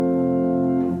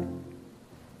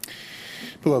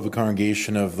Beloved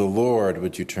congregation of the Lord,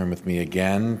 would you turn with me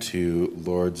again to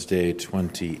Lord's Day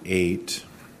 28.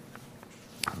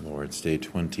 Lord's Day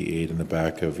 28 in the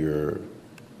back of your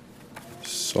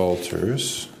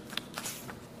Psalters.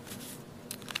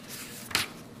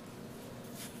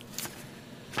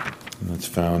 And that's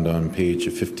found on page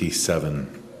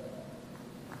 57.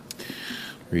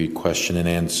 Read question and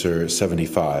answer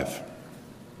 75.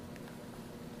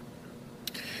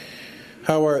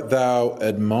 How art thou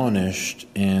admonished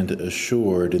and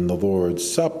assured in the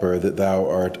Lord's Supper that thou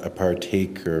art a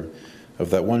partaker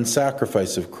of that one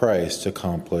sacrifice of Christ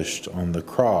accomplished on the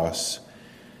cross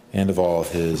and of all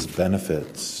his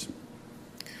benefits?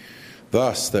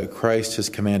 Thus that Christ has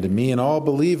commanded me and all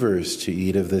believers to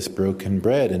eat of this broken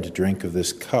bread and to drink of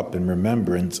this cup in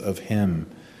remembrance of him,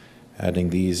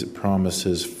 adding these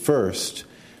promises: first,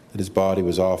 that his body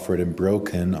was offered and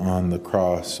broken on the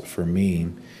cross for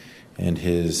me, and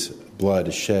his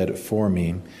blood shed for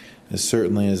me, as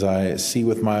certainly as I see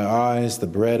with my eyes the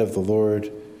bread of the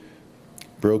Lord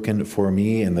broken for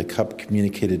me and the cup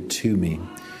communicated to me,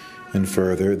 and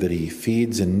further, that he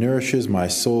feeds and nourishes my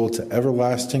soul to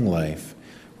everlasting life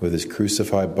with his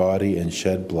crucified body and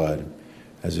shed blood,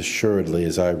 as assuredly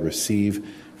as I receive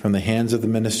from the hands of the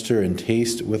minister and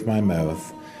taste with my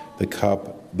mouth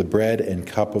the bread and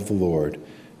cup of the Lord,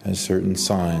 as certain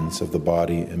signs of the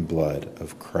body and blood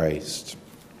of Christ.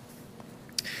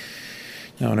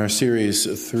 Now, in our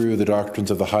series through the doctrines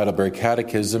of the Heidelberg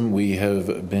Catechism, we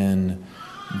have been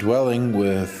dwelling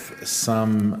with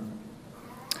some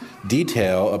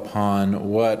detail upon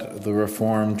what the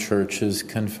Reformed churches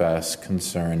confess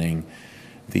concerning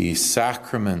the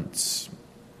sacraments.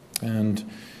 And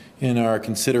in our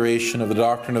consideration of the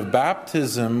doctrine of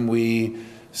baptism, we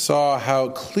saw how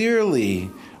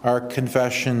clearly our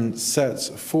confession sets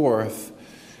forth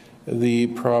the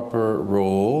proper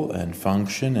role and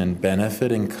function and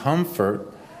benefit and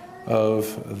comfort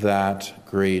of that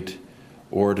great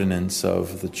ordinance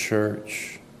of the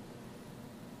Church.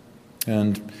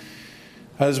 And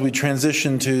as we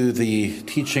transition to the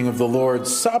teaching of the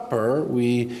Lord's Supper,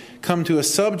 we come to a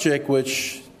subject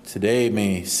which today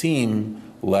may seem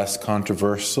less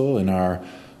controversial in our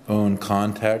own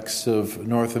context of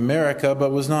North America,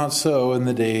 but was not so in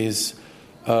the days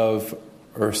of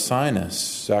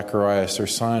Ursinus, Zacharias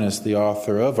Ursinus, the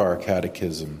author of our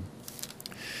catechism.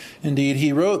 Indeed,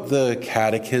 he wrote the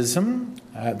catechism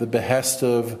at the behest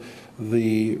of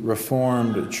the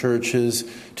Reformed churches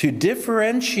to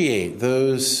differentiate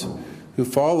those who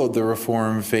followed the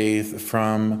Reformed faith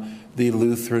from the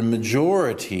Lutheran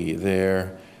majority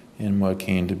there in what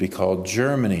came to be called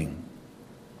Germany.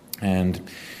 And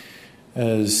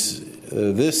as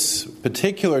this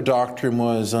particular doctrine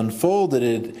was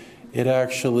unfolded, it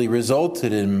actually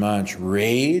resulted in much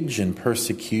rage and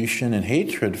persecution and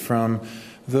hatred from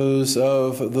those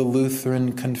of the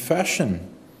Lutheran confession.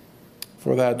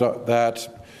 For that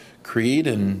creed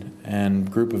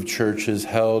and group of churches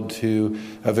held to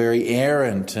a very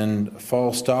errant and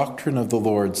false doctrine of the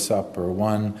Lord's Supper,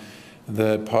 one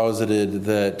that posited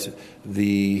that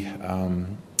the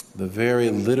very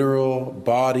literal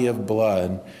body of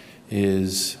blood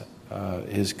is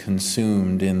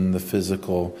consumed in the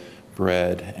physical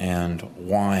bread and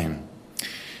wine.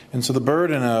 And so the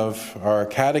burden of our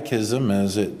catechism,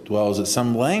 as it dwells at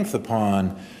some length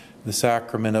upon the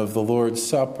sacrament of the Lord's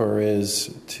Supper,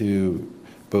 is to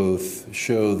both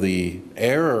show the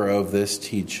error of this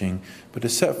teaching, but to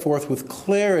set forth with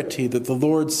clarity that the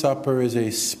Lord's Supper is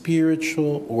a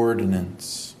spiritual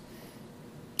ordinance.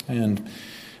 And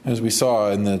as we saw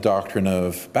in the doctrine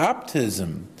of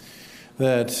baptism,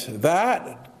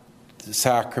 that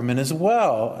sacrament as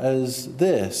well as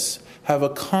this have a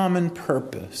common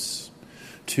purpose: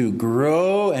 to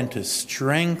grow and to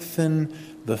strengthen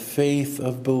the faith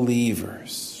of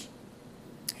believers.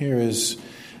 Here is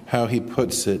how he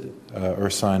puts it,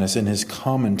 Ursinus, in his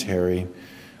commentary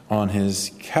on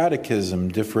his catechism,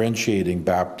 differentiating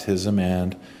baptism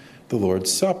and the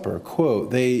Lord's Supper. Quote,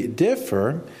 "They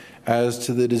differ as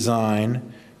to the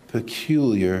design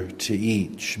peculiar to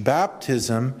each.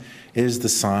 Baptism is the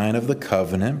sign of the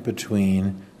covenant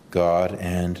between God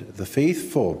and the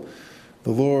faithful.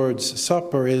 The Lord's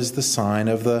Supper is the sign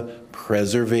of the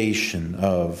preservation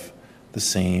of the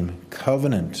same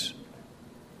covenant."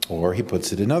 Or he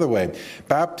puts it another way: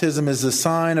 baptism is the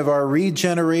sign of our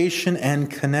regeneration and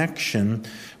connection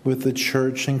with the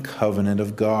church and covenant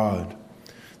of God.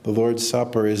 The Lord's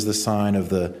Supper is the sign of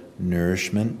the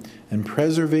nourishment and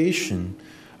preservation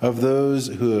of those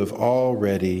who have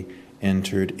already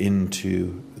entered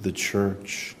into the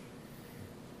church.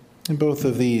 And both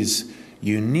of these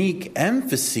unique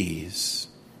emphases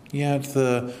Yet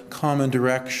the common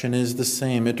direction is the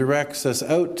same. It directs us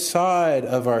outside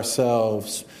of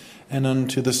ourselves and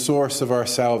unto the source of our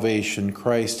salvation,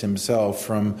 Christ himself,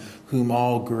 from whom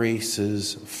all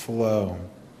graces flow.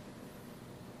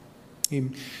 He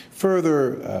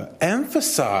further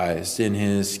emphasized in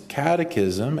his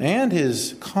catechism and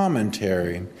his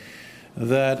commentary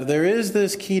that there is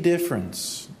this key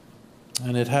difference,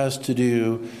 and it has to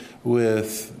do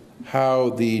with how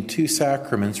the two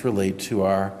sacraments relate to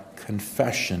our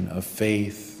confession of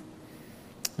faith.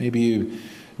 Maybe you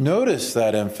notice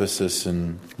that emphasis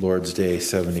in Lord's Day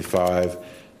 75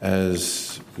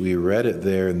 as we read it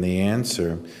there in the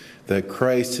answer, that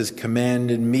Christ has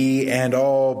commanded me and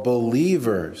all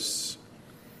believers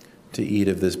to eat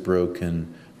of this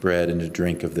broken bread and to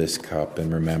drink of this cup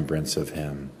in remembrance of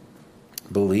him.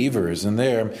 Believers, and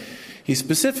there he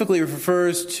specifically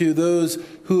refers to those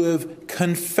who have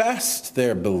confessed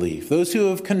their belief, those who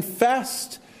have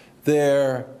confessed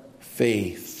their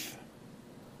faith.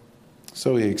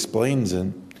 So he explains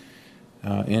it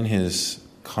in his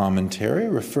commentary,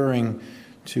 referring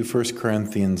to 1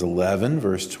 Corinthians 11,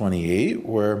 verse 28,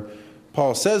 where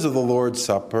Paul says of the Lord's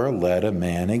Supper, let a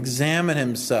man examine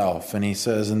himself. And he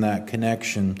says in that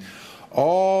connection,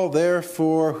 all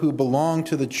therefore who belong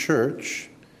to the church,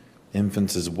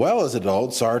 infants as well as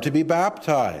adults, are to be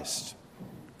baptized.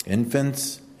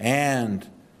 Infants and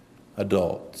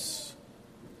adults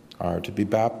are to be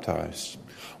baptized,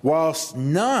 whilst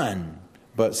none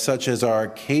but such as are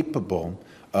capable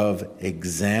of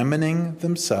examining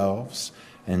themselves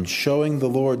and showing the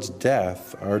Lord's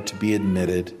death are to be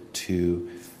admitted to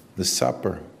the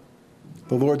supper.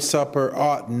 The Lord's Supper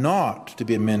ought not to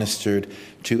be administered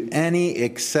to any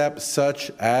except such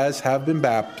as have been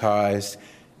baptized,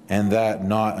 and that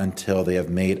not until they have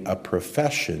made a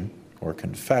profession or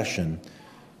confession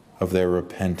of their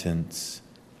repentance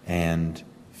and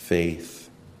faith.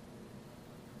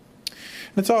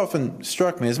 It's often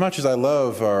struck me, as much as I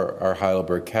love our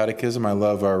Heidelberg Catechism, I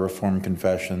love our Reformed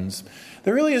confessions,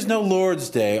 there really is no Lord's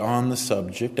Day on the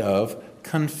subject of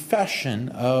confession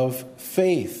of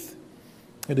faith.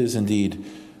 It is indeed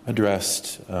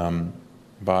addressed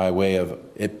by way of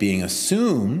it being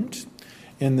assumed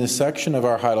in this section of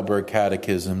our Heidelberg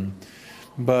Catechism.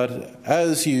 But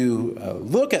as you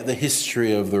look at the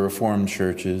history of the Reformed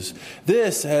churches,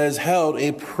 this has held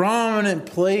a prominent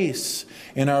place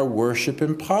in our worship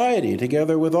and piety,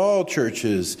 together with all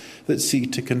churches that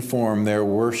seek to conform their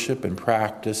worship and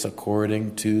practice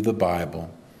according to the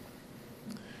Bible.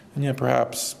 And yet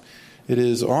perhaps it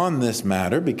is on this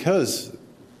matter, because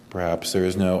perhaps there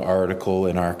is no article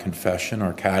in our confession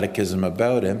or catechism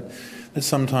about it, that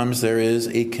sometimes there is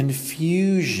a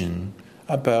confusion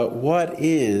about what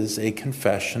is a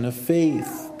confession of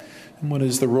faith and what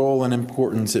is the role and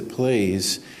importance it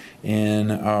plays in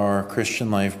our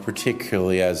Christian life,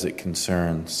 particularly as it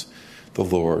concerns the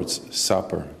Lord's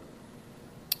Supper.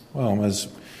 Well, as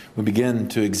we begin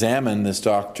to examine this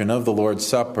doctrine of the Lord's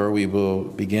Supper, we will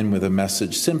begin with a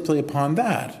message simply upon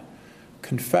that,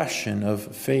 confession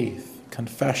of faith,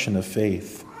 confession of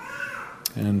faith.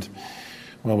 And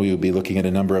well, we will be looking at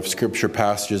a number of scripture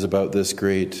passages about this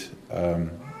great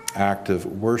act of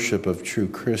worship of true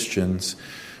Christians.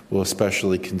 We'll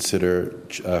especially consider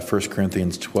 1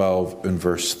 Corinthians 12 and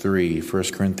verse 3. 1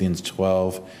 Corinthians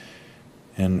 12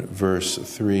 and verse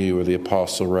 3, where the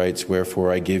apostle writes,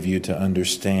 wherefore I give you to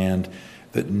understand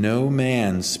that no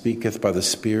man speaketh by the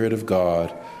Spirit of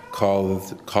God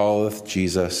calleth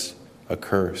Jesus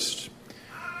accursed,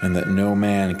 and that no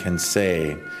man can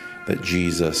say that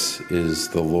Jesus is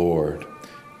the Lord,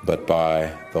 but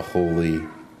by the Holy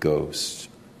Ghost.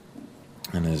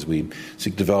 And as we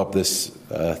seek to develop this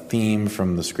theme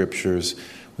from the Scriptures,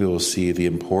 we will see the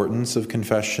importance of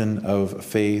confession of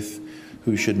faith,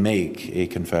 who should make a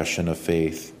confession of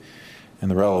faith,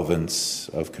 and the relevance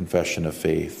of confession of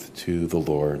faith to the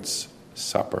Lord's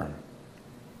Supper.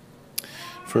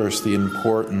 First, the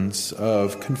importance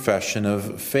of confession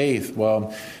of faith.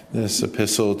 Well, this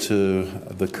epistle to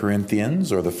the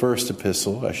Corinthians, or the first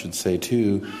epistle, I should say,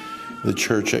 to the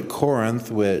church at Corinth,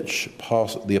 which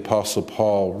the Apostle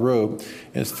Paul wrote,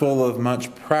 is full of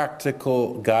much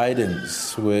practical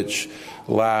guidance which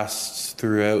lasts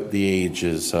throughout the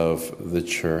ages of the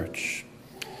church.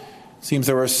 It seems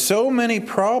there were so many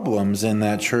problems in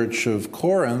that church of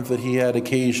Corinth that he had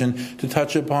occasion to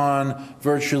touch upon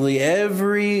virtually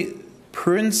every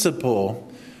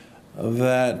principle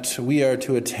that we are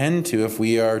to attend to if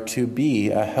we are to be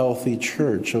a healthy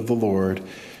church of the Lord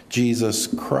Jesus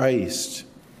Christ.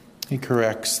 He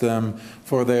corrects them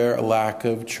for their lack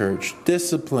of church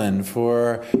discipline,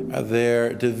 for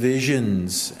their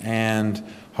divisions, and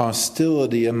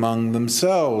hostility among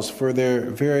themselves for their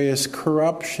various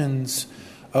corruptions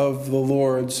of the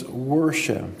Lord's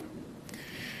worship.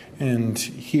 And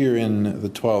here in the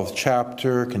 12th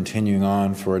chapter, continuing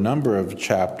on for a number of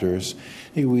chapters,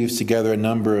 he weaves together a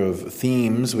number of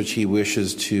themes which he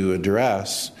wishes to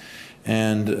address,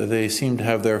 and they seem to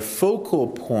have their focal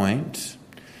point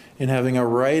in having a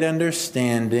right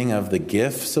understanding of the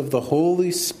gifts of the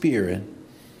Holy Spirit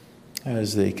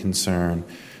as they concern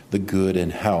the good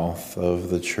and health of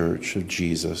the Church of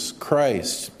Jesus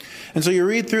Christ. And so you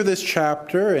read through this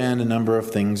chapter and a number of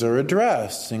things are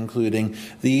addressed, including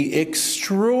the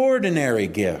extraordinary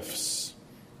gifts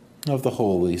of the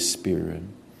Holy Spirit,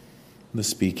 the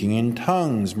speaking in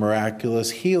tongues,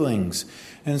 miraculous healings,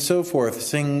 and so forth,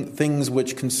 things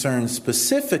which concern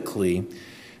specifically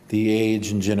the age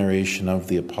and generation of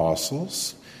the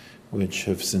apostles, which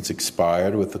have since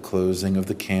expired with the closing of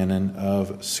the canon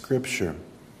of Scripture.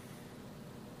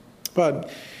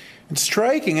 But it's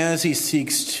striking as he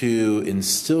seeks to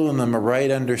instill in them a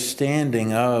right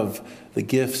understanding of the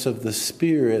gifts of the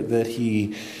Spirit that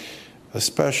he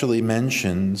especially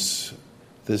mentions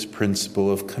this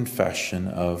principle of confession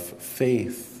of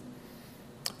faith.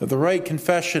 That the right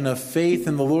confession of faith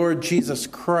in the Lord Jesus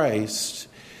Christ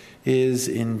is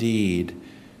indeed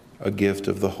a gift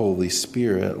of the Holy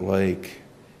Spirit like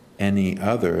any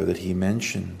other that he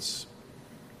mentions.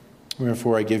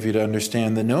 Wherefore I give you to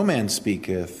understand that no man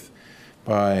speaketh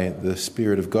by the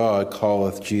Spirit of God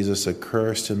calleth Jesus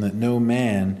accursed, and that no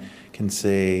man can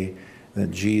say that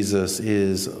Jesus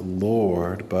is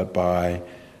Lord but by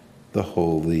the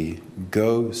Holy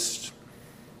Ghost.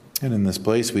 And in this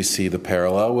place we see the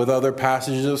parallel with other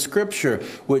passages of Scripture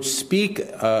which speak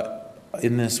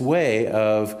in this way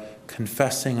of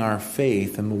confessing our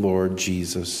faith in the Lord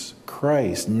Jesus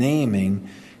Christ, naming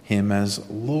him as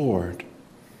Lord.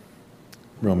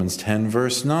 Romans 10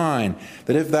 verse 9,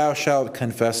 that if thou shalt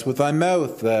confess with thy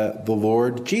mouth that the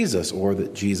Lord Jesus, or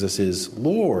that Jesus is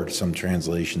Lord, some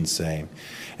translations say,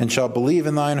 and shalt believe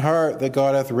in thine heart that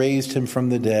God hath raised him from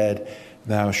the dead,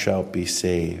 thou shalt be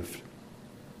saved.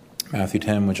 Matthew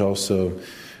 10, which also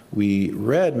we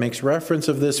read, makes reference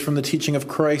of this from the teaching of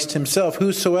Christ himself.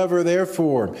 Whosoever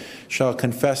therefore shall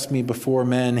confess me before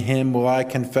men, him will I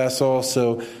confess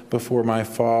also before my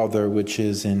Father which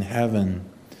is in heaven.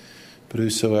 But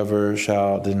whosoever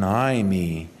shall deny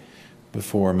me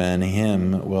before men,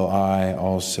 him will I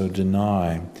also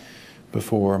deny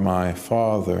before my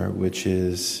Father which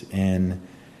is in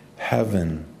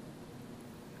heaven.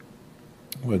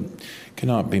 What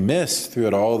cannot be missed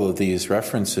throughout all of these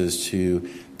references to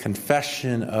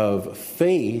confession of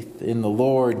faith in the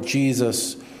Lord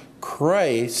Jesus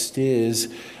Christ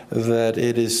is that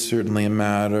it is certainly a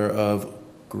matter of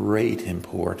great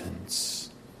importance.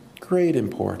 Great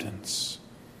importance.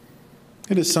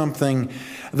 It is something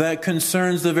that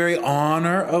concerns the very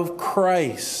honor of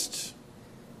Christ.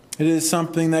 It is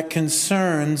something that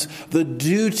concerns the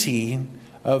duty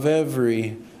of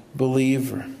every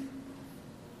believer.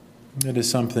 It is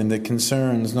something that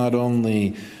concerns not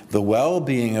only the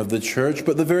well-being of the church,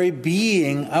 but the very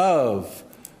being of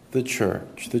the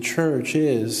church. The church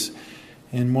is,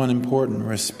 in one important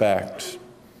respect,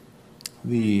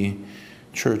 the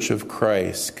Church of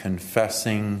Christ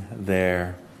confessing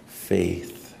their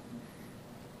faith.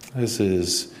 This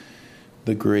is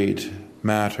the great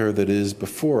matter that is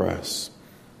before us.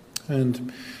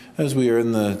 And as we are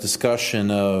in the discussion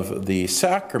of the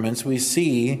sacraments, we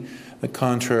see that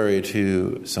contrary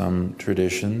to some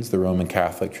traditions, the Roman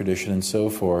Catholic tradition and so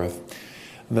forth,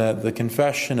 that the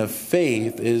confession of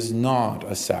faith is not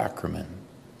a sacrament.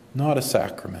 Not a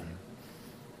sacrament.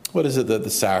 What is it that the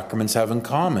sacraments have in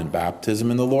common? Baptism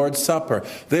and the Lord's Supper.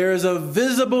 There is a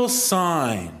visible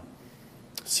sign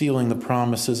sealing the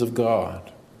promises of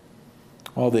God.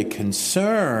 While they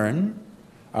concern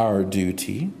our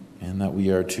duty, and that we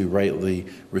are to rightly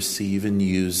receive and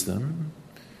use them,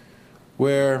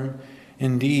 where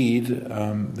indeed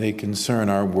they concern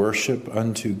our worship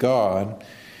unto God,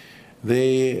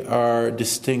 they are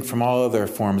distinct from all other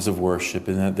forms of worship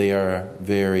in that they are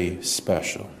very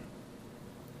special.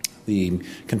 The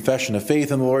confession of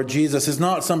faith in the Lord Jesus is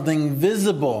not something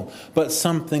visible, but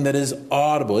something that is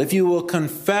audible. If you will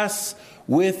confess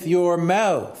with your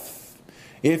mouth,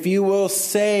 if you will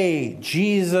say,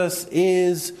 Jesus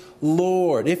is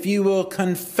Lord, if you will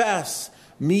confess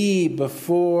me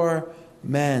before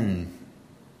men,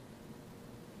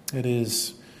 it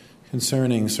is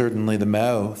concerning certainly the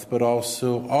mouth, but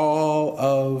also all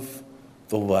of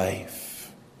the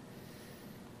life.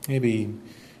 Maybe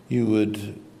you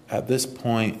would at this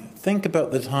point, think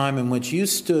about the time in which you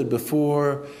stood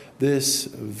before this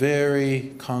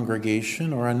very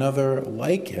congregation or another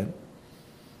like it,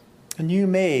 and you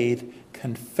made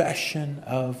confession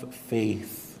of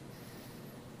faith.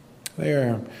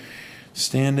 There,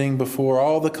 standing before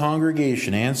all the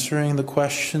congregation, answering the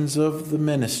questions of the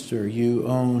minister, you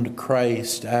owned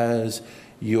Christ as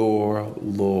your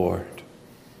Lord.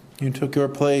 You took your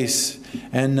place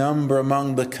and number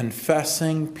among the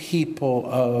confessing people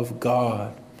of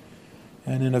God.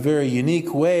 And in a very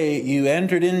unique way, you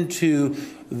entered into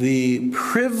the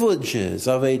privileges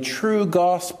of a true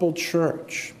gospel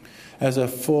church as a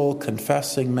full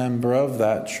confessing member of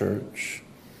that church.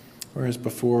 Whereas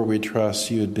before, we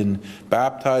trust you had been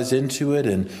baptized into it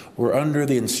and were under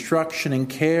the instruction and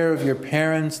care of your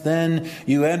parents. Then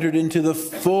you entered into the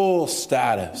full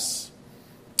status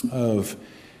of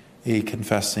a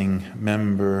confessing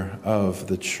member of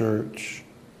the church.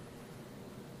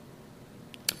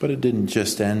 But it didn't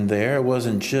just end there. It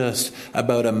wasn't just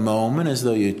about a moment as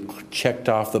though you checked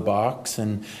off the box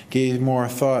and gave more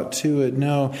thought to it.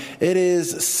 No, it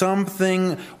is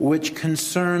something which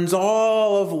concerns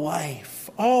all of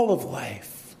life. All of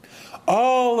life.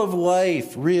 All of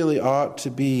life really ought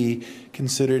to be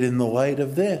considered in the light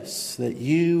of this, that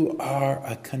you are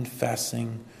a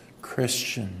confessing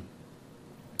Christian.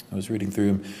 I was reading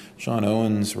through John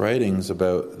Owen's writings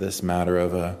about this matter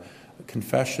of a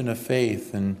confession of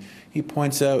faith, and he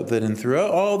points out that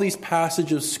throughout all these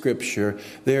passages of Scripture,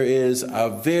 there is a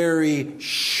very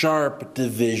sharp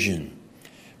division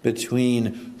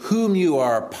between whom you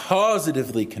are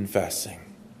positively confessing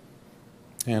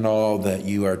and all that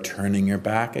you are turning your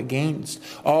back against,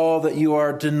 all that you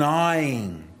are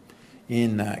denying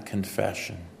in that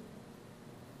confession.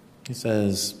 He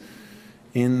says,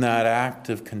 in that act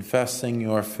of confessing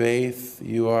your faith,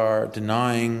 you are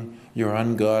denying your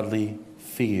ungodly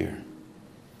fear.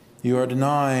 You are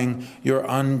denying your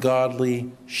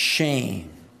ungodly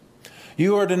shame.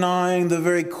 You are denying the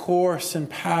very course and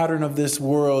pattern of this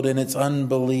world in its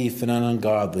unbelief and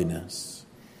ungodliness.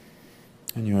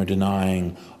 And you are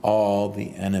denying all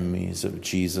the enemies of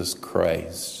Jesus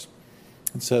Christ.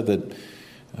 It said that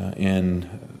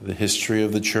in the history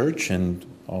of the church, and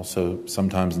also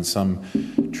sometimes in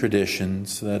some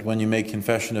traditions, that when you make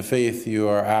confession of faith, you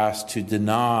are asked to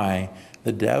deny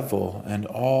the devil and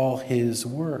all his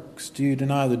works. Do you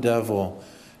deny the devil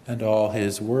and all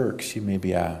his works, you may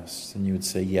be asked? And you would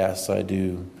say, yes, I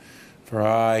do. For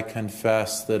I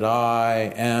confess that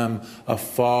I am a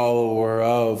follower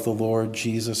of the Lord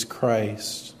Jesus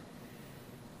Christ.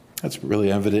 That's really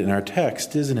evident in our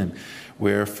text, isn't it?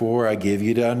 Wherefore I give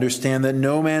you to understand that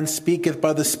no man speaketh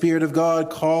by the Spirit of God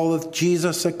calleth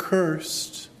Jesus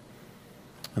accursed,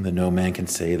 and that no man can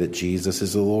say that Jesus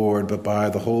is the Lord but by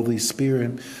the Holy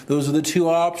Spirit. Those are the two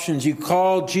options. You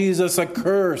call Jesus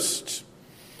accursed,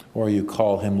 or you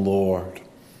call him Lord.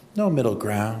 No middle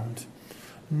ground.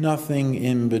 Nothing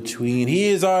in between. He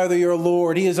is either your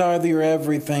Lord, he is either your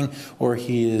everything, or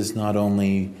he is not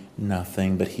only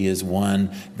nothing, but he is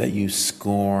one that you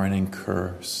scorn and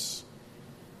curse.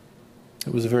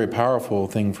 It was a very powerful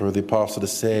thing for the apostle to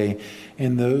say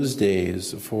in those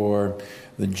days, for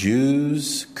the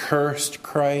Jews cursed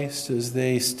Christ as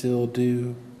they still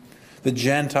do. The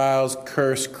Gentiles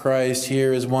cursed Christ.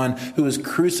 Here is one who was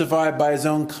crucified by his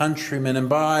own countrymen and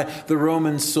by the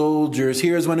Roman soldiers.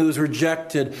 Here is one who was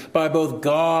rejected by both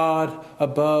God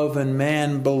above and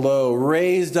man below,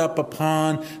 raised up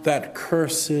upon that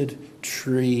cursed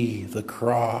tree, the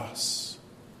cross.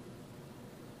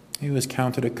 He was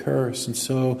counted a curse, and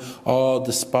so all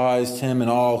despised him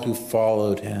and all who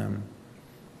followed him.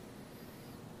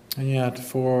 And yet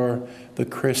for the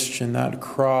Christian, that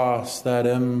cross, that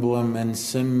emblem and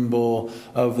symbol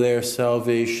of their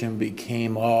salvation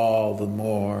became all the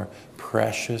more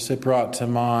precious. It brought to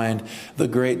mind the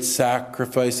great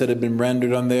sacrifice that had been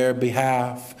rendered on their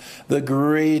behalf, the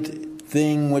great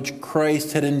thing which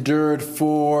Christ had endured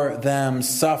for them,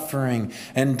 suffering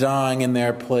and dying in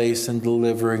their place and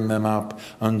delivering them up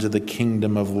unto the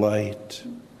kingdom of light.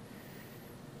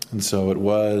 And so it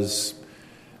was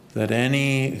that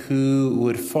any who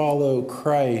would follow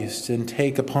Christ and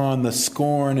take upon the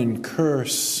scorn and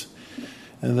curse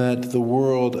that the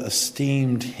world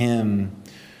esteemed him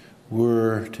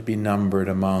were to be numbered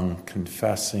among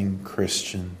confessing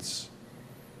Christians.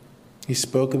 He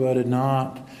spoke about it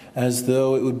not as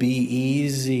though it would be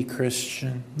easy,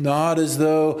 Christian, not as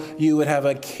though you would have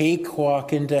a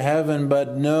cakewalk into heaven,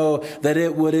 but know that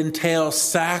it would entail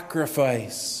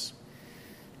sacrifice.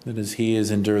 That as he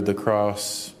has endured the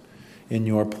cross in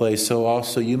your place, so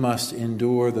also you must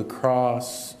endure the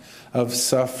cross of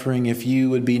suffering if you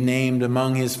would be named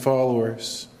among his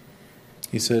followers.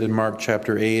 He said in Mark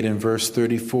chapter 8 and verse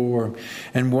 34,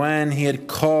 "And when he had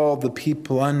called the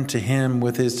people unto him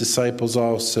with his disciples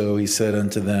also, he said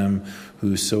unto them,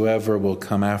 Whosoever will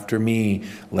come after me,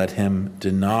 let him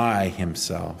deny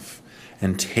himself,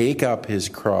 and take up his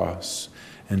cross,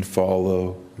 and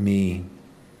follow me.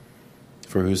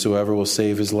 For whosoever will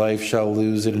save his life shall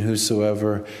lose it, and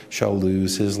whosoever shall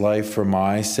lose his life for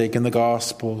my sake and the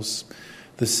gospel's,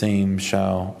 the same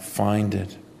shall find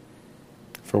it.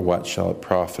 For what shall it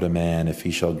profit a man if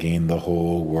he shall gain the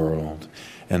whole world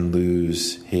and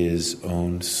lose his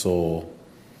own soul?"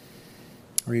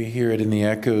 We hear it in the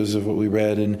echoes of what we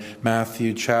read in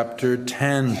Matthew chapter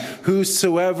 10.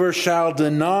 "Whosoever shall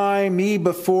deny me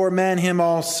before men, him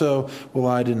also will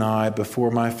I deny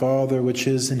before my Father which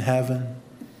is in heaven."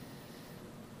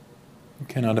 You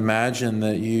cannot imagine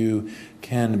that you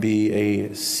can be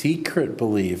a secret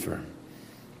believer,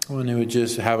 one who would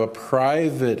just have a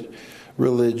private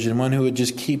religion, one who would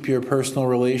just keep your personal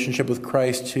relationship with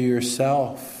Christ to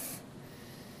yourself,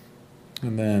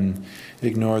 and then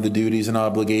ignore the duties and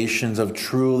obligations of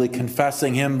truly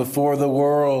confessing him before the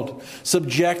world,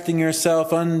 subjecting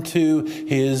yourself unto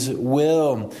his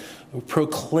will,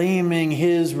 proclaiming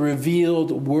his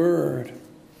revealed word,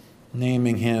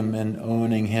 naming him and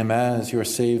owning him as your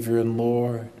Savior and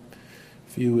Lord.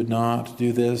 If you would not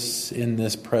do this in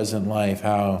this present life,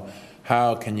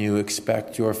 how can you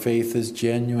expect your faith is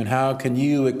genuine? How can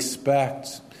you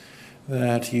expect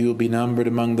that you will be numbered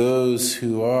among those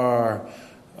who are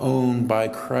owned by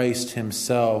Christ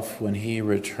himself when he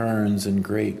returns in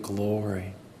great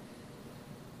glory?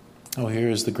 Oh,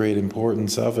 here's the great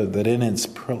importance of it, that in its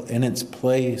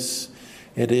place,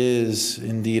 it is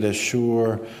indeed a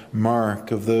sure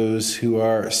mark of those who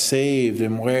are saved,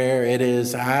 and where it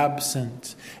is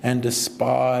absent and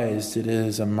despised, it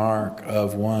is a mark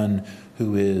of one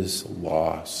who is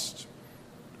lost.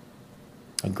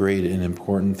 A great and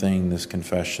important thing, this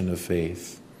confession of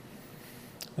faith.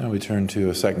 Now we turn to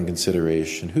a second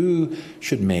consideration. Who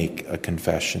should make a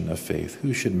confession of faith?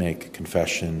 Who should make a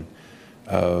confession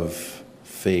of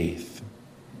faith?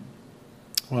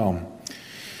 Well,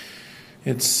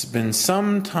 it's been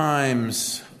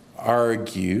sometimes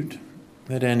argued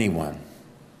that anyone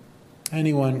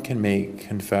can make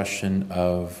confession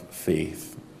of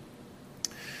faith,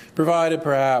 provided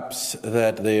perhaps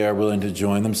that they are willing to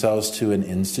join themselves to an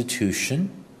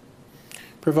institution,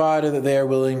 provided that they are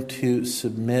willing to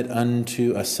submit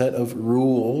unto a set of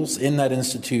rules in that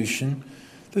institution,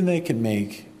 then they can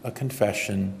make a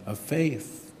confession of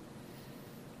faith.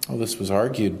 Well, this was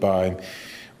argued by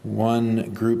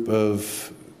one group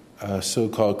of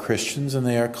so-called Christians, and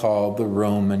they are called the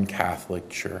Roman Catholic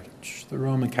Church. The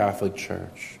Roman Catholic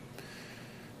Church.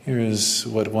 Here is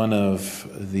what one of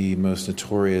the most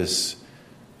notorious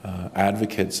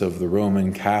advocates of the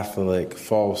Roman Catholic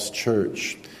false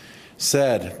church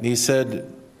said. He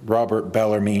said, Robert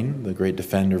Bellarmine, the great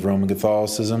defender of Roman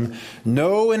Catholicism,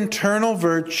 "No internal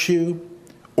virtue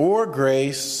or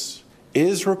grace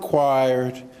is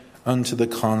required unto the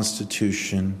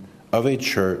constitution of a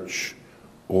church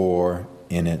or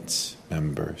in its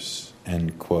members."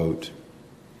 End quote.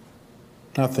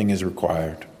 Nothing is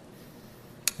required.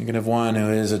 You can have one who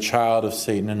is a child of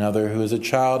Satan, another who is a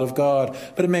child of God.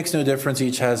 But it makes no difference.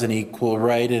 Each has an equal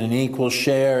right and an equal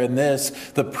share in this,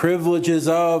 the privileges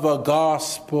of a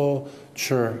gospel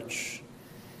church.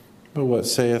 But what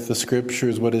saith the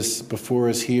Scriptures? What is before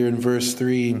us here in verse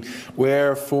 3?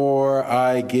 "Wherefore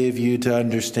I give you to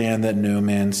understand that no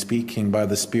man speaking by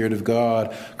the Spirit of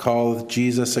God calleth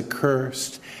Jesus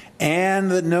accursed,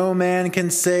 and that no man can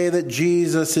say that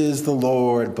Jesus is the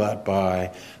Lord but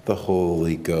by the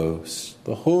Holy Ghost."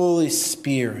 The Holy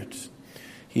Spirit,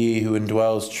 he who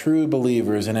indwells true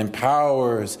believers and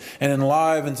empowers and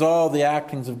enlivens all the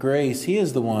actings of grace, he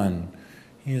is the one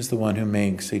who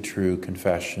makes a true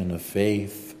confession of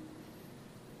faith.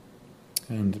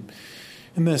 And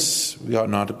in this, we ought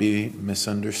not to be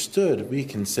misunderstood. We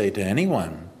can say to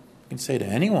anyone that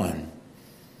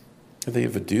they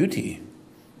have a duty.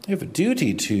 They have a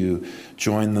duty to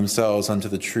join themselves unto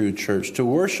the true church, to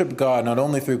worship God not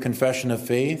only through confession of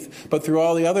faith, but through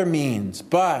all the other means,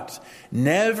 but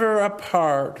never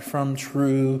apart from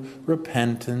true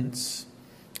repentance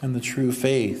and the true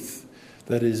faith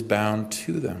that is bound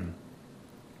to them.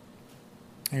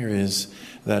 Here is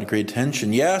that great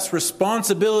tension. Yes,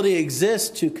 responsibility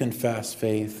exists to confess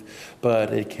faith,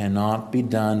 but it cannot be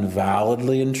done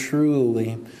validly and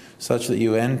truly such that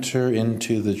you enter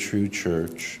into the true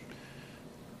church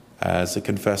as a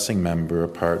confessing member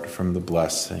apart from the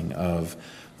blessing of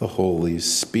the Holy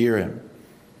Spirit.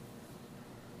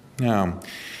 Now,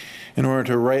 in order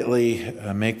to rightly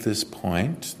make this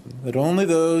point, that only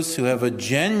those who have a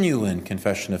genuine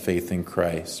confession of faith in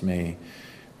Christ may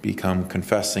become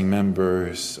confessing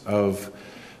members of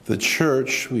the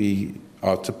church, we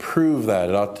ought to prove that.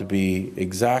 It ought to be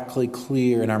exactly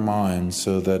clear in our minds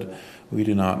so that we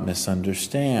do not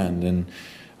misunderstand. And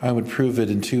I would prove it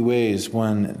in two ways.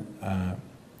 One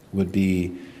would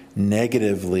be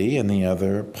negatively and the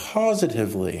other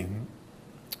positively.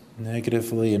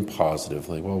 Negatively and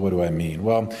positively. Well, what do I mean?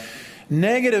 Well,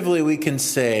 negatively we can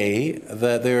say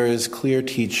that there is clear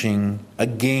teaching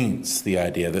against the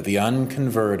idea that the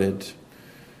unconverted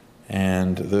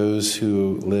and those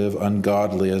who live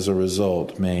ungodly as a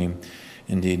result may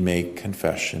indeed make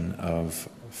confession of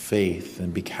faith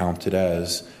and be counted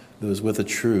as those with a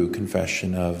true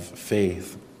confession of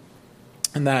faith.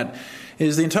 And that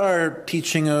is the entire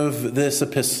teaching of this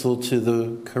epistle to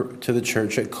the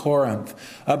church at Corinth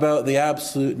about the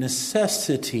absolute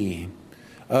necessity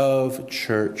of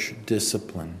church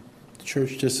discipline.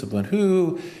 Church discipline.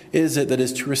 Who is it that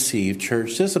is to receive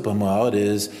church discipline? Well, it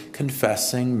is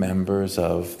confessing members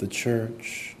of the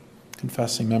church.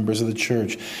 Confessing members of the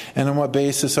church. And on what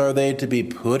basis are they to be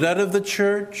put out of the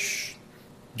church?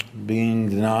 Being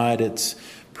denied its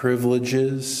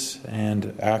privileges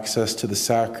and access to the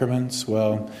sacraments?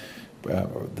 Well,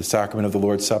 the sacrament of the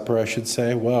Lord's Supper, I should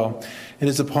say. Well, it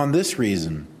is upon this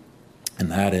reason,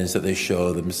 and that is that they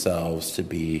show themselves to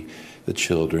be the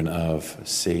children of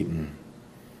Satan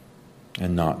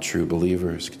and not true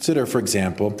believers. Consider, for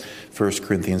example, 1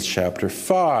 Corinthians chapter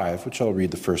 5, which I'll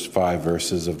read the first 5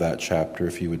 verses of that chapter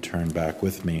if you would turn back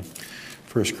with me.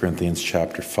 1 Corinthians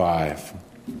chapter 5.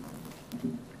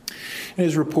 It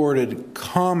is reported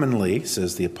commonly,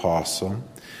 says the apostle,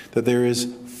 that there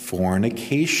is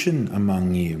fornication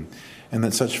among you, and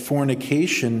that such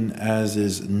fornication as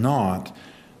is not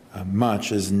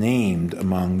much as named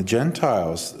among the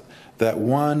Gentiles, that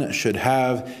one should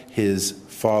have his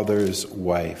father's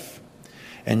wife.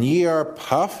 And ye are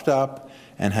puffed up,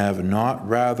 and have not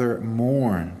rather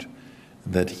mourned,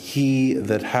 that he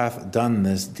that hath done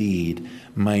this deed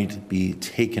might be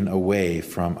taken away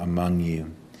from among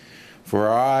you. For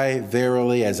I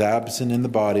verily, as absent in the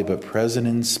body, but present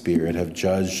in spirit, have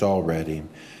judged already,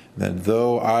 that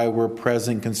though I were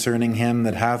present concerning him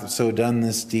that hath so done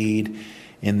this deed,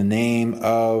 in the name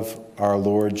of our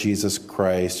Lord Jesus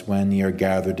Christ, when ye are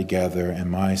gathered together in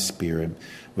my spirit,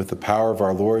 with the power of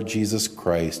our Lord Jesus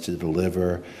Christ, to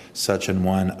deliver such an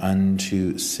one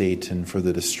unto Satan for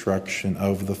the destruction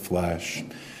of the flesh,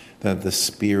 that the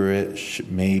spirit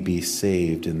may be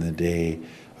saved in the day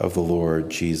of the Lord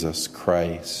Jesus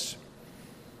Christ.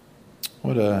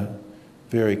 What a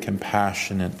very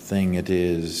compassionate thing it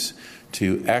is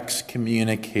to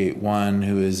excommunicate one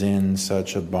who is in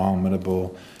such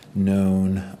abominable,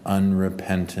 known,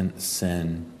 unrepentant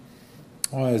sin.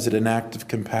 Why is it an act of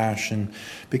compassion?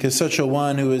 Because such a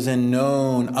one who is in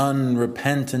known,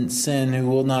 unrepentant sin, who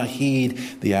will not heed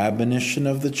the admonition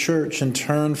of the church and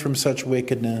turn from such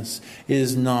wickedness,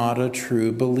 is not a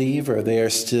true believer. They are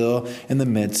still in the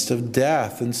midst of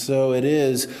death. And so it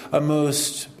is a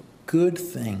most good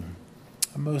thing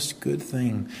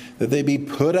that they be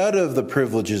put out of the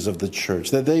privileges of the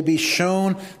church, that they be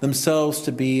shown themselves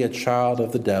to be a child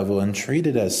of the devil and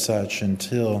treated as such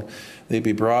until they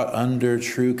be brought under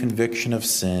true conviction of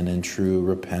sin and true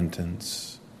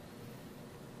repentance.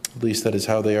 At least that is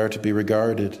how they are to be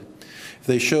regarded. If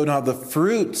they show not the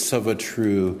fruits of a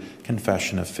true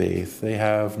confession of faith, they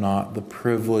have not the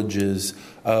privileges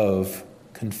of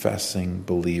confessing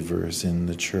believers in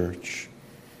the church.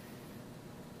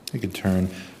 We could turn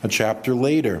a chapter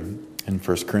later in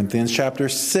 1 Corinthians chapter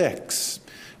 6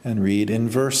 and read in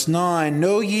verse 9,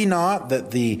 Know ye not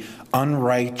that the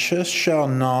unrighteous shall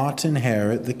not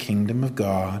inherit the kingdom of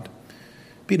God?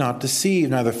 Be not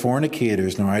deceived, neither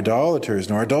fornicators, nor idolaters,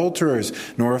 nor adulterers,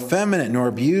 nor effeminate, nor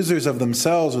abusers of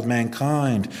themselves with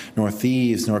mankind, nor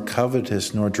thieves, nor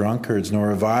covetous, nor drunkards, nor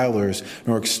revilers,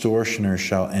 nor extortioners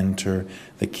shall enter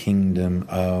the kingdom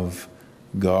of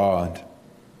God.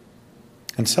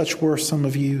 And such were some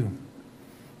of you.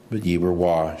 But ye were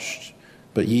washed,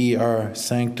 but ye are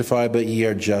sanctified, but ye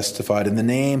are justified in the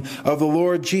name of the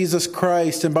Lord Jesus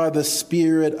Christ and by the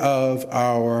Spirit of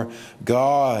our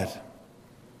God.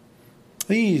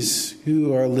 These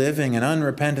who are living in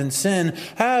unrepentant sin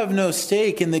have no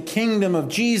stake in the kingdom of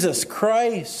Jesus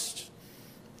Christ,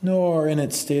 nor in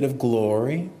its state of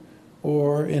glory,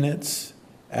 or in its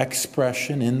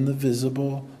expression in the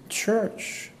visible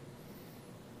church.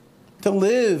 To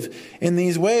live in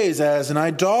these ways as an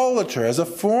idolater, as a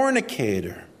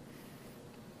fornicator,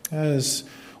 as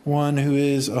one who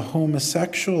is a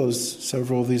homosexual, as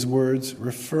several of these words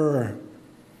refer,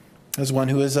 as one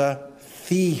who is a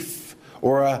thief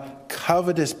or a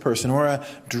covetous person or a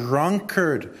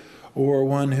drunkard or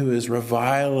one who is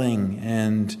reviling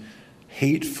and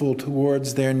hateful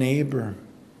towards their neighbor.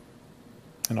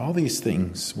 And all these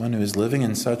things, one who is living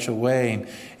in such a way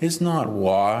is not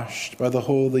washed by the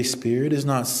Holy Spirit, is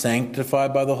not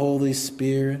sanctified by the Holy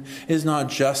Spirit, is not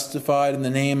justified in the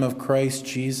name of Christ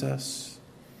Jesus.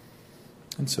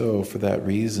 And so, for that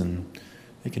reason,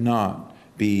 they cannot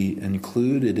be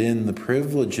included in the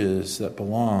privileges that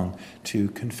belong to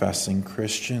confessing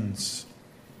Christians.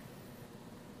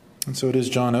 And so it is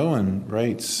John Owen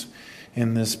writes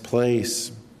in this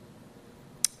place,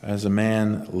 as a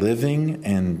man living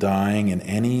and dying in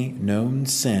any known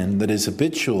sin that is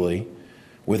habitually,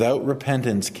 without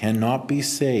repentance, cannot be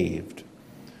saved,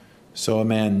 so a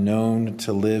man known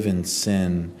to live in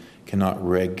sin cannot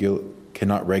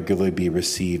regularly be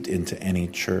received into any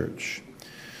church.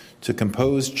 To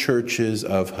compose churches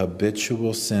of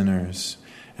habitual sinners,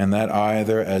 and that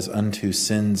either as unto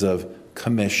sins of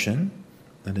commission,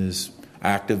 that is,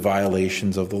 active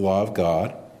violations of the law of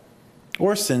God,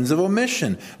 or sins of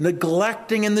omission,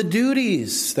 neglecting in the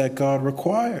duties that God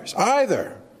requires.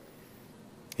 Either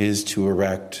is to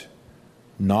erect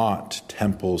not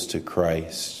temples to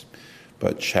Christ,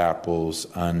 but chapels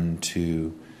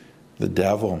unto the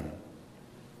devil.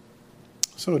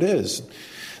 So it is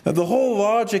that the whole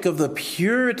logic of the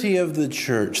purity of the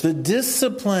church, the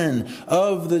discipline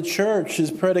of the church, is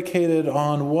predicated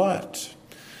on what?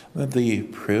 That the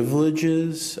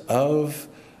privileges of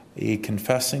a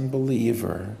confessing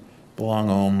believer belong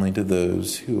only to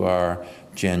those who are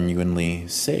genuinely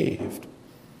saved.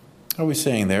 Are we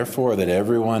saying, therefore, that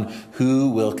everyone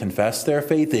who will confess their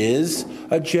faith is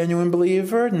a genuine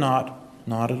believer? Not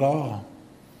at all.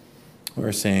 What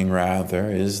we're saying, rather,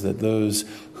 is that those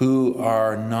who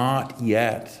are not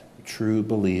yet true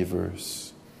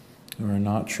believers, who are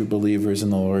not true believers in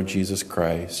the Lord Jesus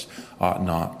Christ, ought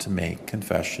not to make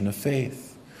confession of faith.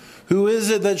 Who is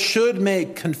it that should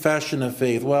make confession of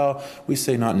faith? Well, we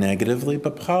say not negatively,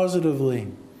 but positively.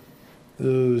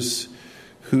 Those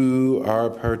who are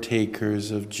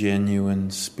partakers of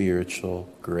genuine spiritual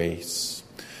grace.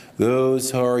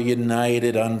 Those who are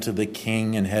united unto the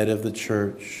King and head of the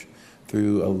church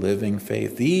through a living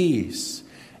faith. These,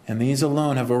 and these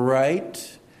alone, have a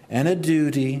right and a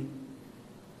duty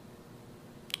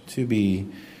to be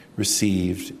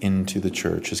received into the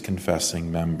church as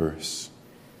confessing members.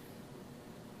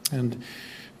 And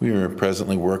we are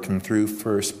presently working through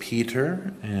 1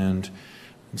 Peter, and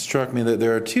it struck me that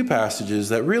there are two passages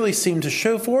that really seem to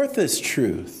show forth this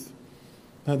truth.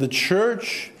 Now, the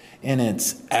church, in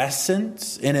its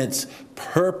essence, in its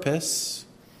purpose,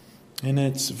 in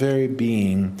its very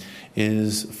being,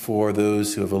 is for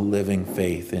those who have a living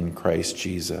faith in Christ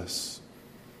Jesus.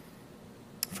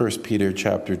 1 Peter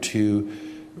chapter 2,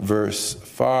 verse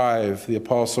 5, the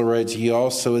apostle writes, "Ye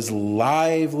also as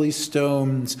lively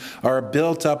stones are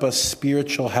built up a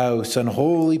spiritual house, an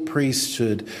holy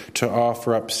priesthood, to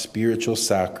offer up spiritual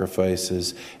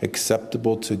sacrifices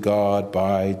acceptable to God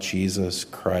by Jesus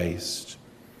Christ."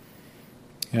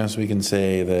 Yes, we can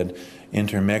say that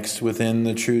intermixed within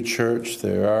the true church,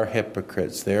 there are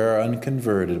hypocrites, there are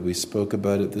unconverted. We spoke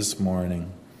about it this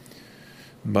morning.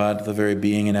 But the very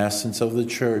being and essence of the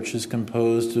church is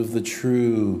composed of the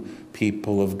true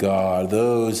people of God,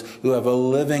 those who have a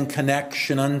living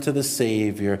connection unto the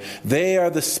Savior. They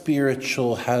are the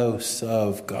spiritual house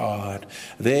of God.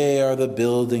 They are the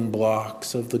building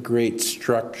blocks of the great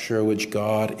structure which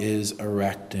God is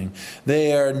erecting.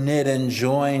 They are knit and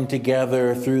joined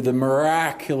together through the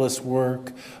miraculous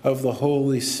work of the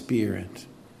Holy Spirit.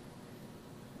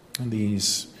 And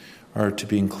these are to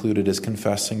be included as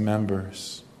confessing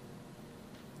members.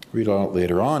 Read out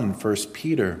later on in 1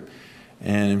 Peter.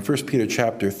 And in 1 Peter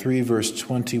chapter 3, verse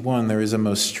 21, there is a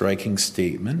most striking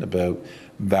statement about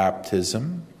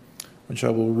baptism, which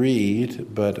I will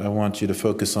read, but I want you to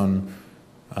focus on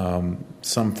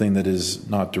something that is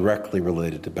not directly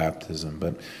related to baptism.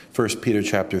 But 1 Peter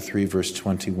chapter 3, verse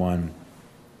 21.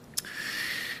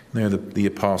 There the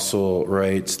apostle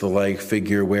writes, "The like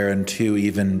figure whereunto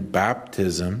even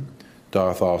baptism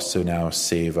doth also now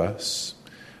save us,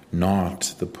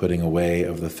 not the putting away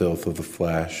of the filth of the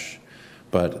flesh,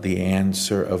 but the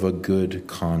answer of a good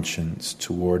conscience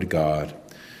toward God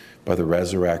by the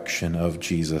resurrection of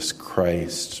Jesus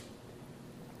Christ."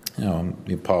 You know,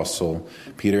 the apostle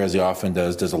Peter, as he often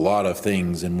does a lot of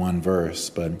things in one verse,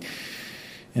 but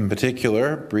in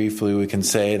particular, briefly, we can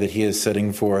say that he is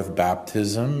setting forth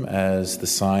baptism as the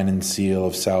sign and seal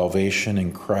of salvation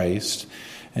in Christ,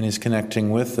 And he's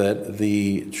connecting with it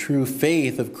the true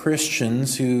faith of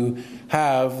Christians who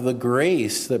have the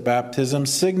grace that baptism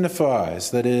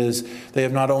signifies. That is, they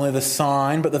have not only the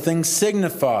sign, but the thing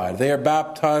signified. They are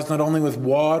baptized not only with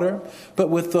water, but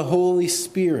with the Holy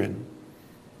Spirit.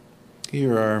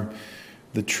 Here are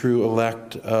the true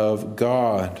elect of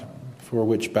God, for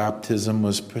which baptism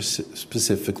was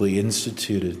specifically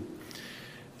instituted.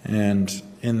 And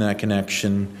in that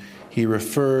connection, he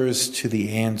refers to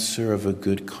the answer of a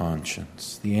good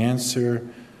conscience, the answer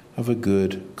of a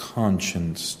good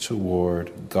conscience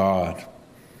toward God.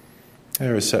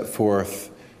 There is set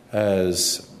forth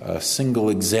as a single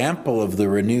example of the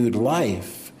renewed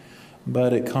life,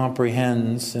 but it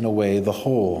comprehends in a way the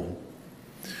whole.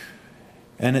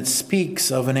 And it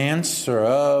speaks of an answer,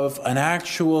 of an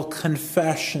actual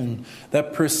confession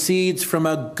that proceeds from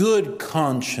a good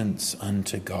conscience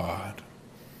unto God.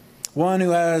 One who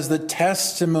has the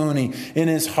testimony in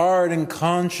his heart and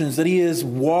conscience that he is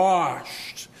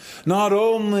washed, not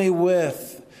only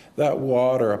with that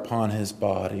water upon his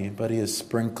body, but he is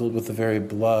sprinkled with the very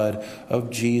blood of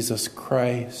Jesus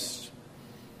Christ.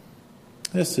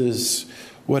 This is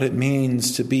what it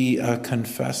means to be a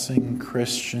confessing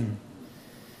Christian.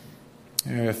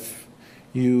 If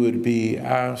you would be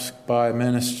asked by a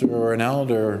minister or an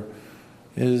elder,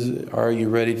 are you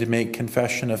ready to make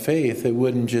confession of faith? It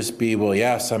wouldn't just be, well,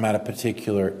 yes, I'm at a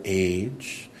particular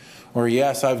age. Or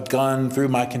yes, I've gone through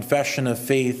my confession of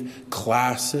faith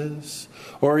classes.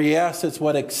 Or yes,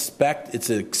 it's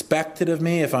expected of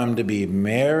me if I'm to be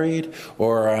married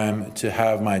or I'm to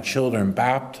have my children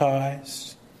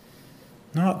baptized.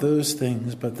 Not those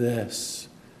things, but this.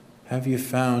 Have you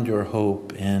found your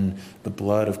hope in the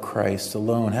blood of Christ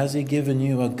alone? Has he given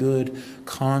you a good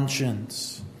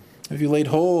conscience? Have you laid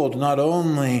hold not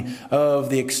only of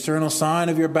the external sign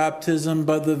of your baptism,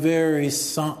 but the very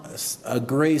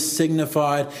grace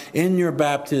signified in your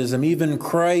baptism, even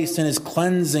Christ and his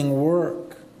cleansing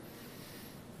work?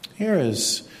 Here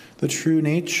is the true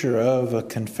nature of a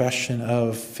confession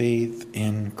of faith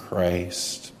in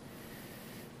Christ.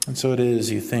 And so it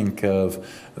is, you think of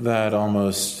that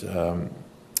almost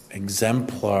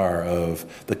exemplar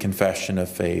of the confession of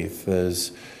faith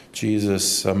as Jesus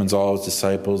summons all his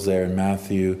disciples there in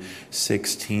Matthew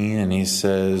 16, and he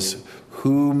says,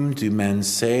 "Whom do men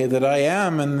say that I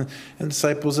am?" And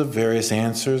disciples have various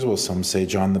answers. Well, some say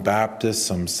John the Baptist,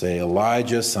 some say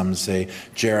Elijah, some say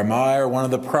Jeremiah or one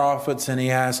of the prophets. And he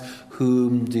asks,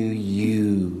 "Whom do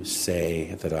you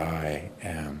say that I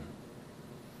am?"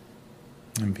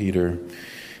 And Peter,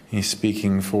 he's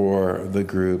speaking for the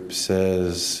group,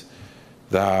 says,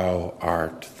 "Thou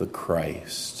art the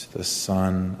Christ, the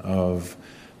Son of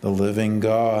the living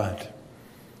God."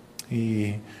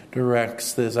 He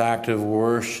directs this act of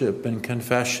worship and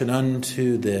confession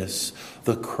unto this,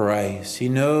 the Christ. He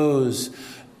knows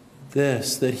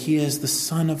this, that he is the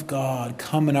Son of God,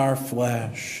 come in our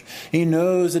flesh. He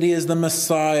knows that he is the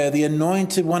Messiah, the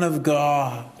anointed one of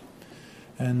God.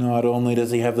 And not only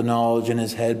does he have the knowledge in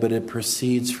his head, but it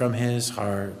proceeds from his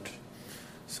heart,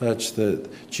 such that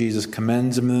Jesus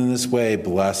commends him in this way,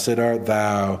 "Blessed art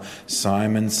thou,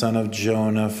 Simon, son of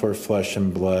Jonah, for flesh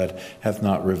and blood hath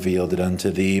not revealed it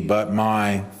unto thee, but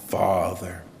my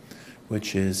Father,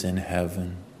 which is in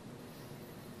heaven."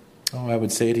 Oh, I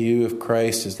would say to you, if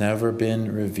Christ has never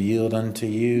been revealed unto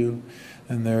you,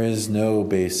 then there is no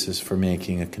basis for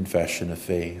making a confession of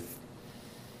faith.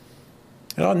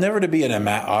 It ought never to be an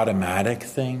automatic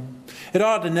thing. It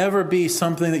ought to never be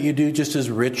something that you do just as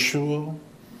ritual.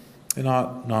 It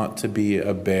ought not to be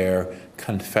a bare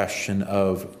confession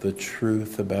of the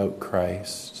truth about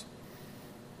Christ.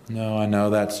 No, I know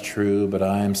that's true, but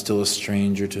I am still a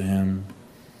stranger to him.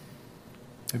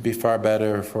 It'd be far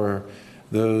better for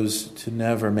those to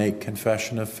never make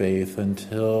confession of faith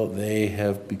until they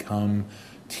have become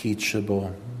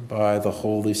teachable by the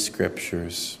Holy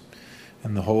Scriptures.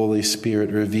 And the Holy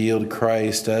Spirit revealed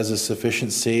Christ as a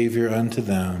sufficient Savior unto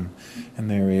them.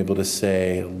 And they were able to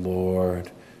say,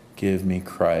 "Lord, give me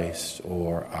Christ,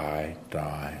 or I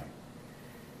die."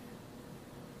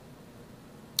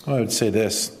 I would say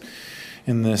this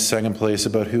in this second place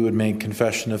about who would make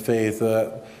confession of faith,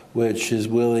 which is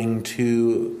willing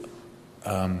to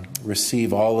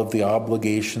receive all of the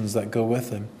obligations that go with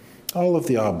him. All of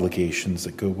the obligations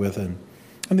that go with him.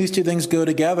 And these two things go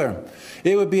together.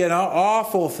 It would be an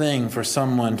awful thing for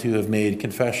someone to have made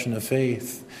confession of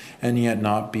faith and yet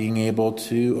not being able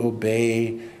to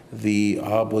obey the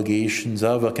obligations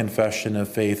of a confession of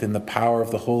faith in the power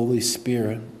of the Holy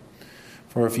Spirit.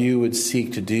 For if you would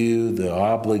seek to do the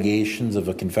obligations of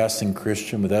a confessing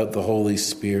Christian without the Holy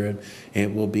Spirit,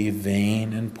 it will be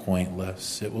vain and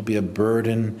pointless. It will be a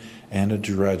burden and a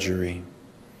drudgery.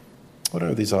 What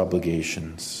are these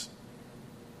obligations?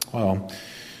 Well,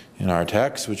 in our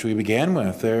text, which we began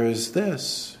with, there is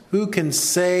this. Who can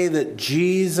say that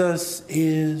Jesus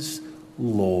is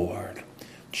Lord?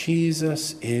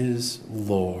 Jesus is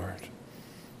Lord.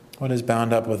 What is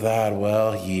bound up with that?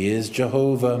 Well, He is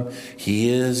Jehovah. He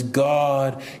is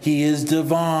God. He is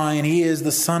divine. He is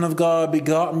the Son of God,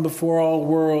 begotten before all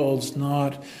worlds,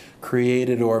 not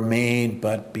created or made,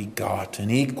 but begotten,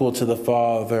 equal to the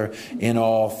Father in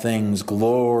all things,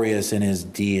 glorious in His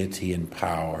deity and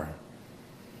power.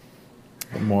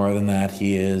 But more than that,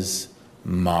 He is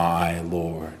my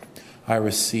Lord. I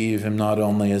receive Him not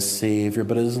only as Savior,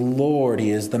 but as Lord. He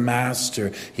is the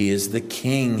Master. He is the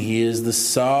King. He is the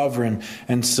Sovereign.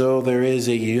 And so there is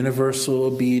a universal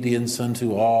obedience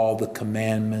unto all the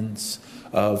commandments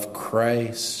of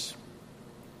Christ.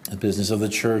 The business of the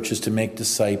church is to make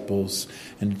disciples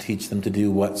and to teach them to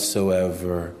do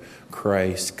whatsoever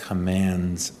Christ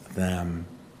commands them.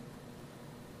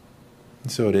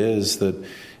 And so it is that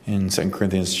in 2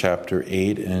 Corinthians chapter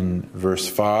 8 and verse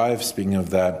 5, speaking of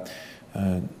that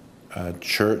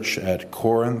church at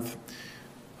Corinth,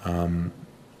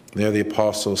 there the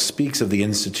apostle speaks of the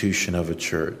institution of a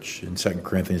church in 2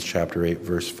 Corinthians chapter 8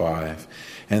 verse 5.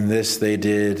 And this they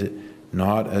did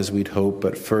not as we'd hope,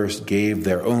 but first gave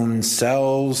their own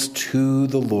selves to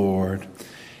the Lord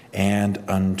and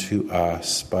unto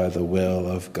us by the will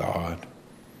of God.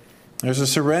 There's a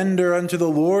surrender unto the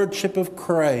lordship of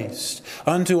Christ,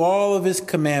 unto all of His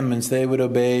commandments. They would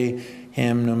obey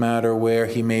Him no matter where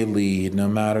He may lead, no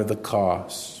matter the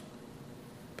cost.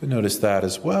 But notice that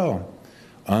as well.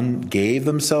 Gave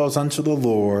themselves unto the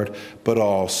Lord, but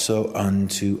also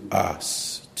unto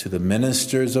us, to the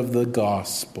ministers of the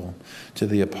gospel, to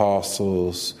the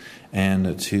apostles,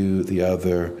 and to the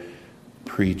other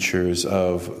preachers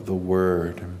of the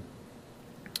word.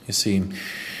 You see,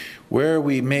 where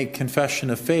we make confession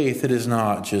of faith, it is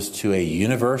not just to a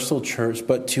universal church,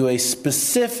 but to a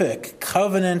specific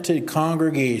covenanted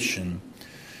congregation.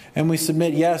 And we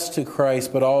submit, yes, to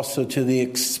Christ, but also to the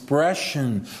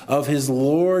expression of His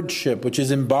lordship, which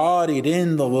is embodied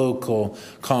in the local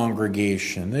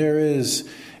congregation. There is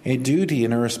a duty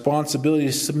and a responsibility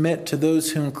to submit to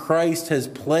those whom Christ has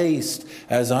placed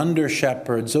as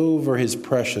under-shepherds over His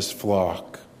precious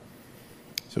flock.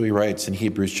 So he writes in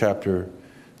Hebrews chapter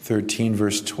 13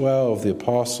 verse 12, the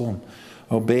apostle,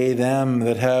 obey them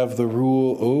that have the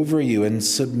rule over you and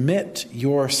submit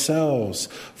yourselves,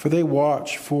 for they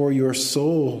watch for your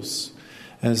souls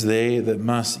as they that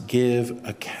must give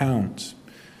account,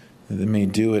 that they may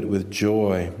do it with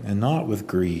joy and not with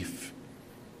grief,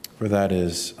 for that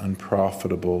is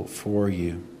unprofitable for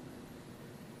you.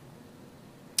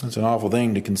 It's an awful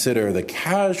thing to consider, the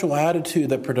casual attitude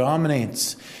that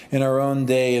predominates in our own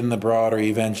day in the broader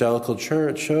evangelical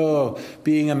church.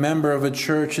 Being a member of a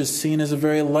church is seen as a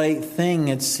very light thing.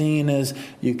 It's seen as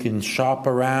you can shop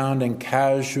around and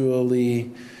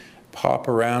casually pop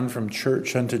around from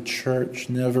church unto church,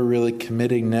 never really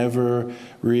committing, never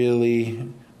really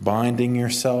binding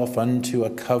yourself unto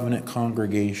a covenant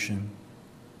congregation.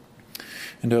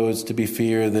 And it's to be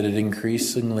feared that it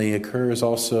increasingly occurs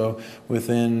also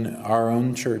within our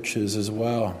own churches as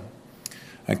well.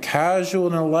 A casual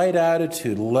and a light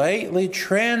attitude, lightly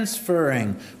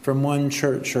transferring from one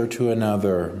church or to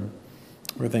another,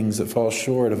 or things that fall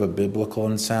short of a biblical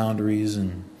and sound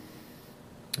reason.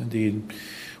 Indeed,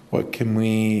 what can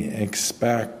we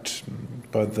expect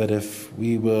but that if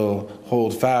we will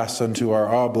hold fast unto our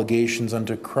obligations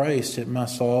unto Christ, it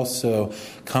must also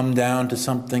come down to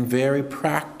something very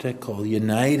practical,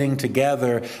 uniting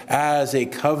together as a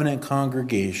covenant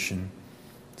congregation,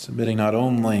 submitting not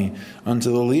only unto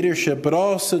the leadership, but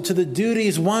also to the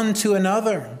duties one to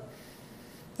another,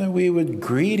 that we would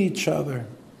greet each other,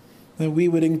 that we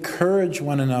would encourage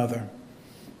one another,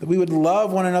 that we would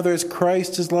love one another as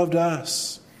Christ has loved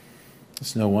us.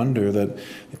 It's no wonder that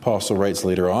the apostle writes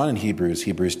later on in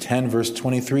Hebrews 10 verse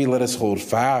 23, let us hold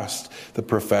fast the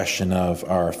profession of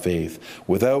our faith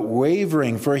without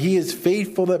wavering, for he is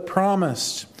faithful that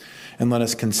promised. And let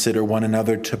us consider one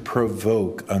another to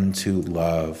provoke unto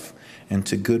love and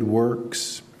to good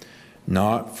works,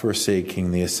 not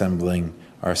forsaking the assembling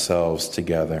ourselves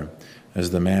together, as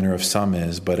the manner of some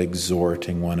is, but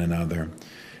exhorting one another,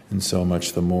 and so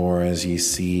much the more as ye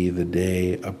see the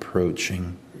day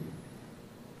approaching.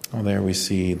 Well, there we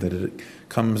see that it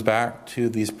comes back to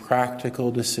these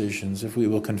practical decisions. If we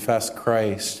will confess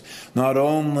Christ, not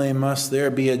only must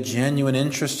there be a genuine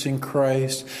interest in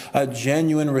Christ, a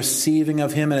genuine receiving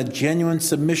of him, and a genuine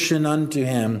submission unto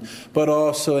him, but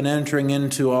also an entering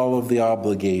into all of the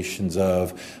obligations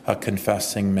of a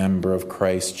confessing member of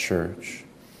Christ's church.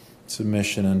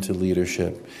 Submission unto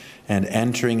leadership, and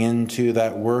entering into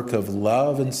that work of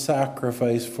love and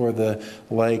sacrifice for the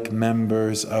like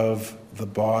members of the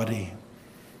body.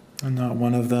 And not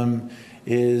one of them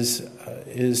is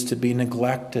to be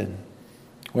neglected.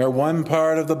 Where one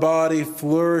part of the body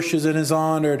flourishes and is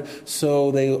honored, so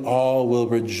they all will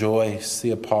rejoice, the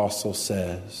apostle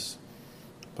says.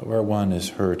 But where one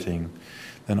is hurting,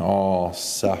 then all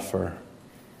suffer.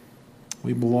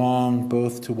 We belong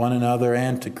both to one another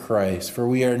and to Christ, for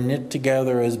we are knit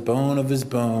together as bone of his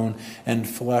bone and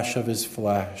flesh of his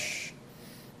flesh.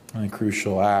 And a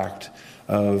crucial act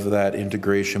of that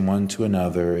integration one to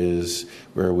another is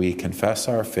where we confess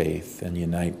our faith and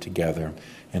unite together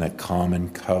in a common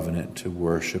covenant to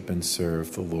worship and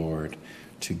serve the Lord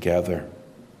together.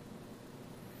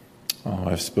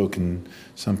 I've spoken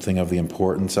something of the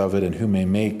importance of it and who may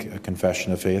make a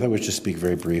confession of faith. I wish to speak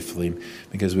very briefly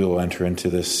because we will enter into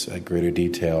this at greater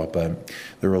detail, but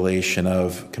the relation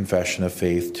of confession of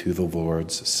faith to the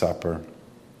Lord's Supper.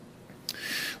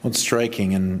 What's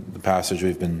striking in the passage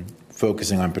we've been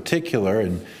focusing on particular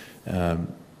in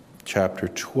chapter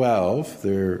 12,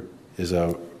 there is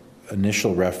an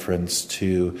initial reference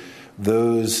to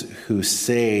those who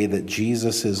say that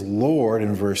Jesus is Lord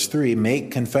in verse 3,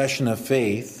 make confession of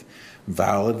faith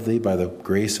validly by the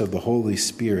grace of the Holy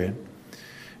Spirit.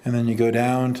 And then you go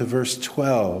down to verse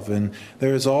 12, and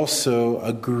there is also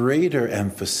a greater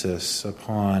emphasis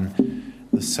upon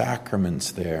the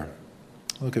sacraments there.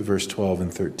 Look at verse 12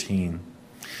 and 13.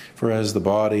 For as the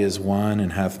body is one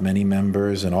and hath many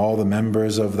members, and all the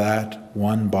members of that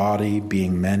one body,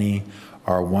 being many,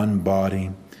 are one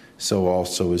body, so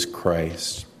also is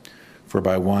Christ. For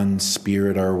by one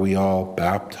Spirit are we all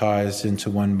baptized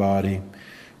into one body,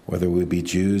 whether we be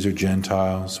Jews or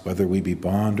Gentiles, whether we be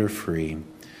bond or free,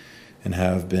 and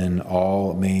have been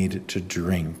all made to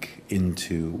drink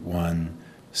into one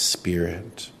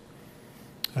Spirit.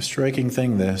 A striking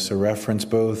thing this, a reference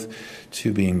both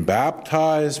to being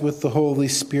baptized with the Holy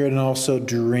Spirit and also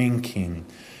drinking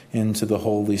into the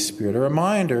Holy Spirit. A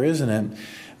reminder, isn't it,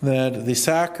 that the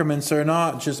sacraments are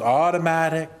not just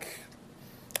automatic.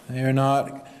 They are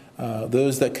not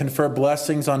those that confer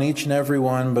blessings on each and every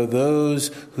one, but those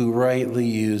who rightly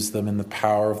use them in the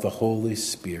power of the Holy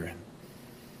Spirit.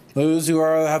 Those who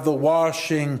have the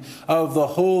washing of the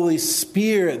Holy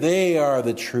Spirit, they are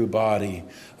the true body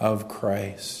of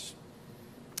Christ.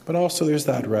 But also there's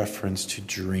that reference to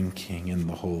drinking in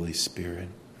the Holy Spirit.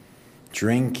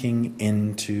 Drinking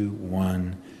into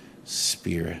one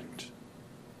Spirit.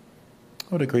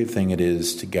 What a great thing it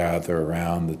is to gather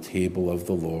around the table of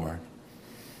the Lord.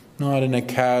 Not in a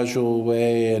casual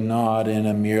way and not in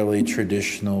a merely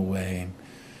traditional way,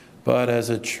 but as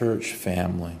a church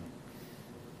family.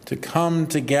 To come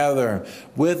together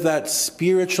with that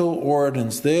spiritual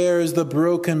ordinance. There is the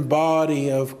broken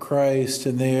body of Christ,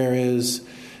 and there is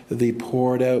the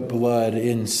poured out blood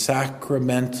in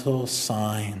sacramental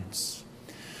signs.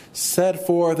 Set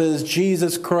forth as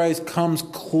Jesus Christ comes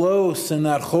close in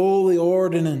that holy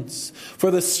ordinance for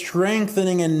the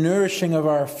strengthening and nourishing of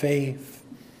our faith.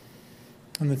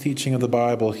 And the teaching of the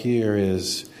Bible here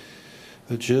is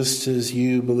that just as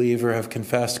you, believer, have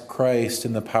confessed Christ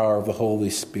in the power of the Holy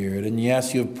Spirit, and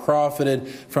yes, you have profited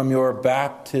from your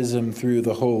baptism through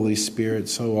the Holy Spirit,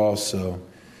 so also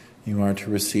you are to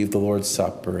receive the Lord's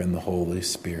Supper in the Holy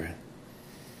Spirit.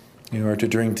 You are to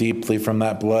drink deeply from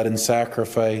that blood and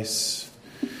sacrifice.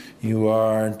 You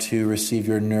are to receive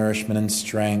your nourishment and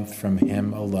strength from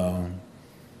Him alone.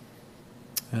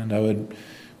 And I would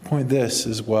point this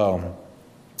as well.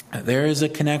 There is a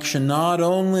connection, not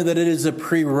only that it is a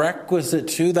prerequisite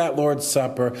to that Lord's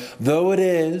Supper, though it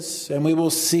is, and we will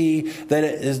see that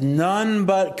it is none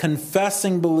but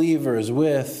confessing believers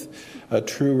with a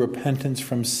true repentance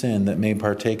from sin that may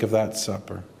partake of that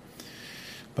supper.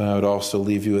 But I would also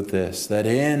leave you with this, that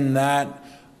in that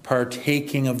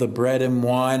partaking of the bread and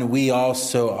wine, we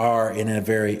also are in a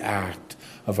very act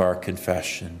of our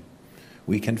confession.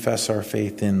 We confess our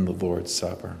faith in the Lord's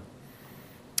Supper.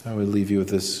 I would leave you with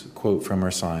this quote from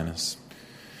Ursinus.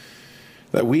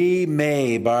 That we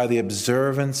may, by the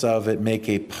observance of it, make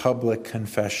a public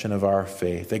confession of our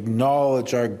faith,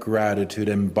 acknowledge our gratitude,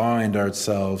 and bind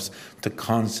ourselves to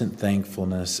constant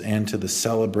thankfulness and to the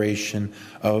celebration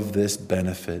of this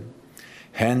benefit.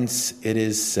 Hence it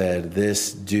is said,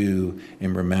 this do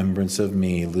in remembrance of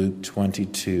me, Luke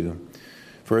 22,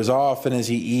 For as often as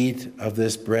ye eat of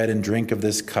this bread and drink of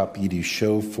this cup, ye do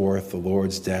show forth the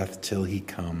Lord's death till he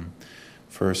come.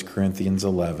 1 Corinthians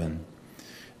 11.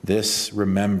 This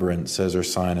remembrance, says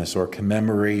Ursinus, or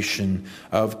commemoration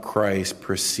of Christ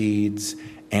proceeds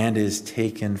and is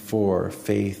taken for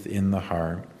faith in the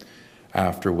heart,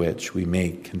 after which we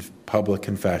make public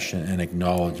confession and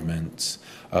acknowledgments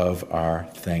of our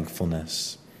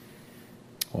thankfulness.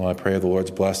 Well, I pray the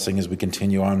Lord's blessing as we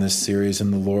continue on this series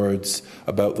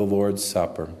about the Lord's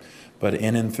Supper. But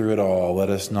in and through it all, let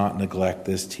us not neglect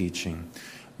this teaching,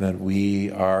 that we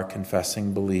are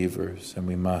confessing believers and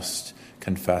we must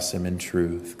confess him in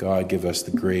truth. God, give us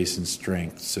the grace and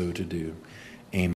strength so to do.